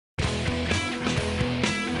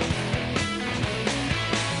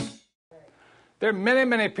There are many,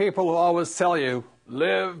 many people who always tell you,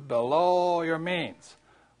 live below your means.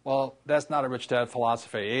 Well, that's not a rich dad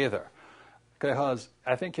philosophy either. Because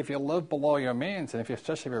I think if you live below your means, and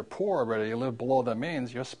especially if you're poor already, you live below the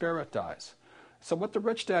means, your spirit dies. So what the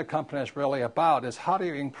Rich Dad Company is really about is how do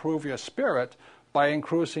you improve your spirit by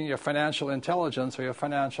increasing your financial intelligence or your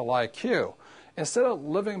financial IQ. Instead of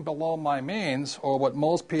living below my means, or what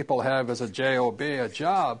most people have as a job, a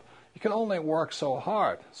job, you can only work so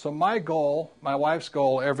hard. So my goal, my wife's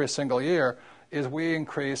goal every single year is we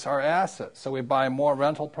increase our assets. So we buy more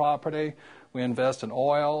rental property, we invest in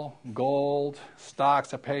oil, gold,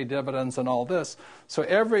 stocks that pay dividends and all this. So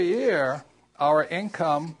every year, our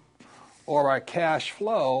income or our cash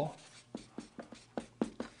flow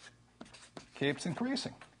keeps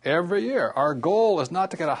increasing. Every year. Our goal is not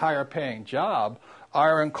to get a higher paying job.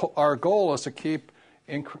 Our goal is to keep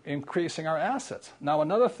increasing our assets. Now,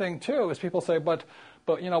 another thing, too, is people say, but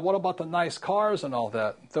what about the nice cars and all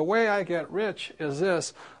that? The way I get rich is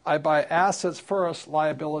this. I buy assets first,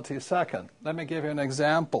 liabilities second. Let me give you an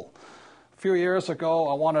example. A few years ago,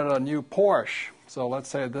 I wanted a new Porsche. So let's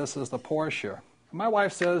say this is the Porsche here. My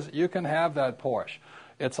wife says, you can have that Porsche.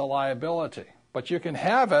 It's a liability. But you can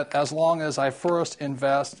have it as long as I first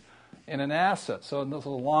invest in an asset. So this was a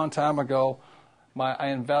long time ago. I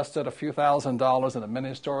invested a few $1,000s in a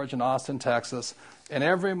mini storage in Austin, Texas, and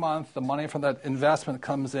every month the money from that investment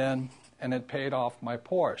comes in and it paid off my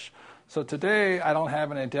Porsche. So today I don't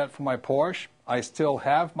have any debt for my Porsche. I still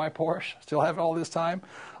have my Porsche, still have it all this time.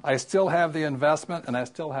 I still have the investment and I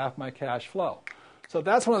still have my cash flow. So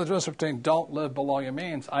that's one of the differences between don't live below your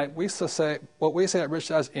means. We used to say, what we say at Rich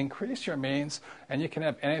Dad is increase your means and you can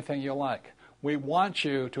have anything you like. We want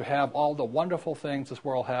you to have all the wonderful things this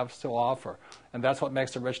world has to offer. And that's what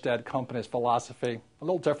makes the Rich Dad Company's philosophy a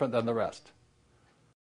little different than the rest.